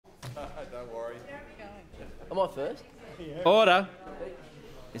Don't worry. Am I first? Order.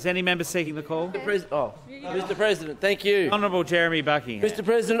 Is any member seeking the call? Mr. President, thank you. Honourable Jeremy Buckingham. Mr.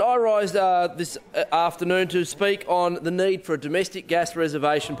 President, I rise this afternoon to speak on the need for a domestic gas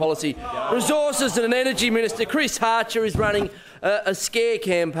reservation policy. Resources and Energy Minister Chris Hartcher is running a scare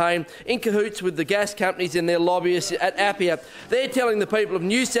campaign in cahoots with the gas companies and their lobbyists at Appia. They're telling the people of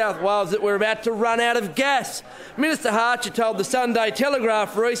New South Wales that we're about to run out of gas. Minister Hartcher told the Sunday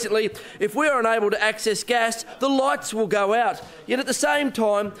Telegraph recently, if we're unable to access gas, the lights will go out. Yet at the same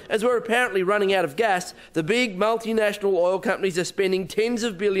time, as we're apparently running out of gas, the big multinational oil companies are spending tens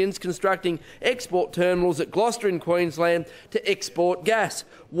of billions constructing export terminals at Gloucester in Queensland to export gas.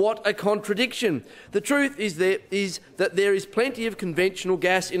 What a contradiction. The truth is that there is plenty of conventional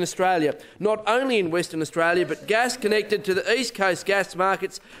gas in Australia, not only in Western Australia, but gas connected to the East Coast gas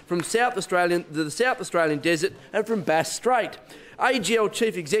markets from the South Australian desert and from Bass Strait. AGL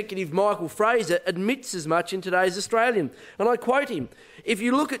Chief Executive Michael Fraser admits as much in today's Australian, and I quote him, "If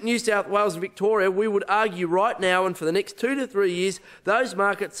you look at New South Wales and Victoria, we would argue right now and for the next 2 to 3 years, those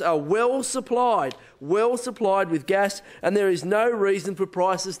markets are well supplied with gas, and there is no reason for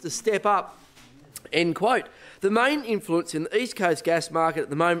prices to step up." End quote. The main influence in the East Coast gas market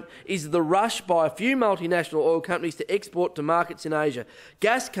at the moment is the rush by a few multinational oil companies to export to markets in Asia.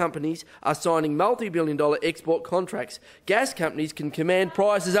 Gas companies are signing multi-billion-dollar export contracts. Gas companies can command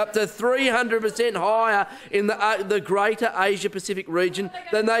prices up to 300% higher in the greater Asia-Pacific region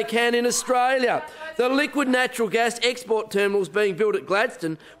than they can in Australia. The liquid natural gas export terminals being built at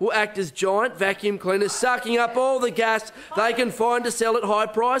Gladstone will act as giant vacuum cleaners, sucking up all the gas they can find to sell at high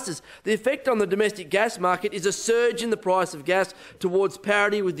prices. The effect on the domestic gas market is a surge in the price of gas towards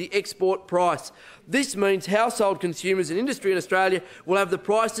parity with the export price. This means household consumers and industry in Australia will have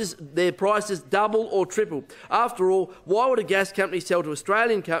their prices double or triple. After all, why would a gas company sell to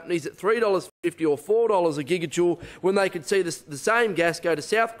Australian companies at $3.50 or $4 a gigajoule when they could see the same gas go to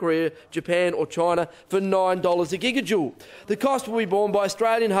South Korea, Japan or China for $9 a gigajoule? The cost will be borne by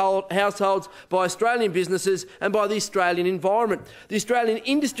Australian households, by Australian businesses and by the Australian environment. The Australian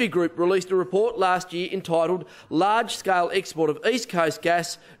Industry Group released a report last year entitled Large-Scale Export of East Coast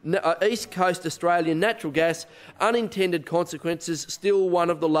Australian natural gas, unintended consequences, still one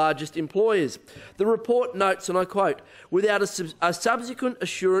of the largest employers. The report notes, and I quote, "Without a subsequent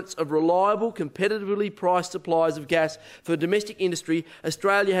assurance of reliable, competitively priced supplies of gas for domestic industry,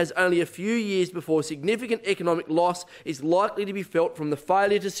 Australia has only a few years before significant economic loss is likely to be felt from the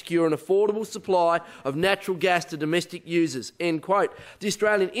failure to secure an affordable supply of natural gas to domestic users." End quote. The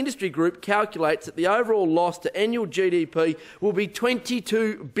Australian Industry Group calculates that the overall loss to annual GDP will be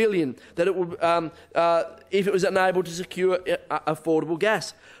 $22 billion, that it will if it was unable to secure affordable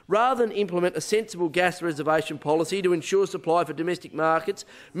gas. Rather than implement a sensible gas reservation policy to ensure supply for domestic markets,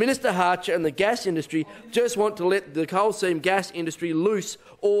 Minister Hartcher and the gas industry just want to let the coal seam gas industry loose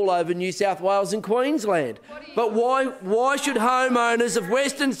all over New South Wales and Queensland. But why should homeowners of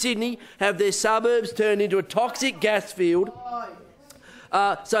Western Sydney have their suburbs turned into a toxic gas field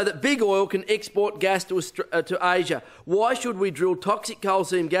so that big oil can export gas to Asia? Why should we drill toxic coal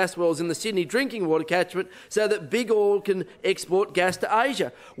seam gas wells in the Sydney drinking water catchment so that big oil can export gas to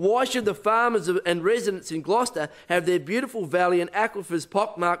Asia? Why should the farmers and residents in Gloucester have their beautiful valley and aquifers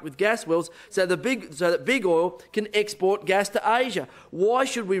pockmarked with gas wells so that big oil can export gas to Asia? Why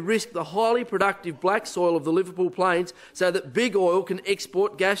should we risk the highly productive black soil of the Liverpool Plains so that big oil can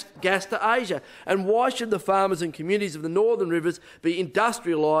export gas to Asia? And why should the farmers and communities of the Northern Rivers be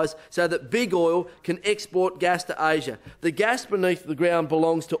industrialised so that big oil can export gas to Asia? The gas beneath the ground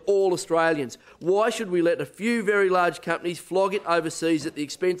belongs to all Australians. Why should we let a few very large companies flog it overseas at the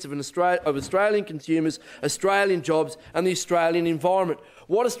expense of Australian consumers, Australian jobs and the Australian environment?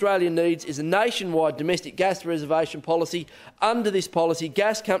 What Australia needs is a nationwide domestic gas reservation policy. Under this policy,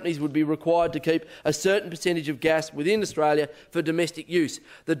 gas companies would be required to keep a certain percentage of gas within Australia for domestic use.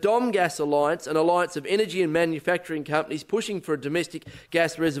 The Dom Gas Alliance, an alliance of energy and manufacturing companies pushing for a domestic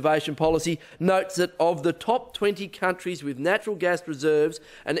gas reservation policy, notes that of the top 20 countries with natural gas reserves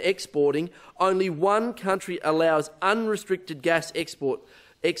and exporting, only one country allows unrestricted gas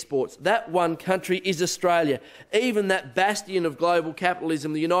exports. That one country is Australia. Even that bastion of global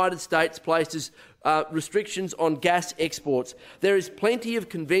capitalism, the United States, places restrictions on gas exports. There is plenty of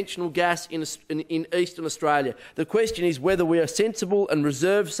conventional gas in eastern Australia. The question is whether we are sensible and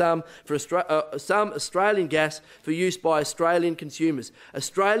reserve some Australian gas for use by Australian consumers.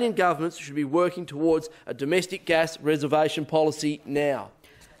 Australian governments should be working towards a domestic gas reservation policy now.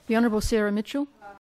 The Honourable Sarah Mitchell.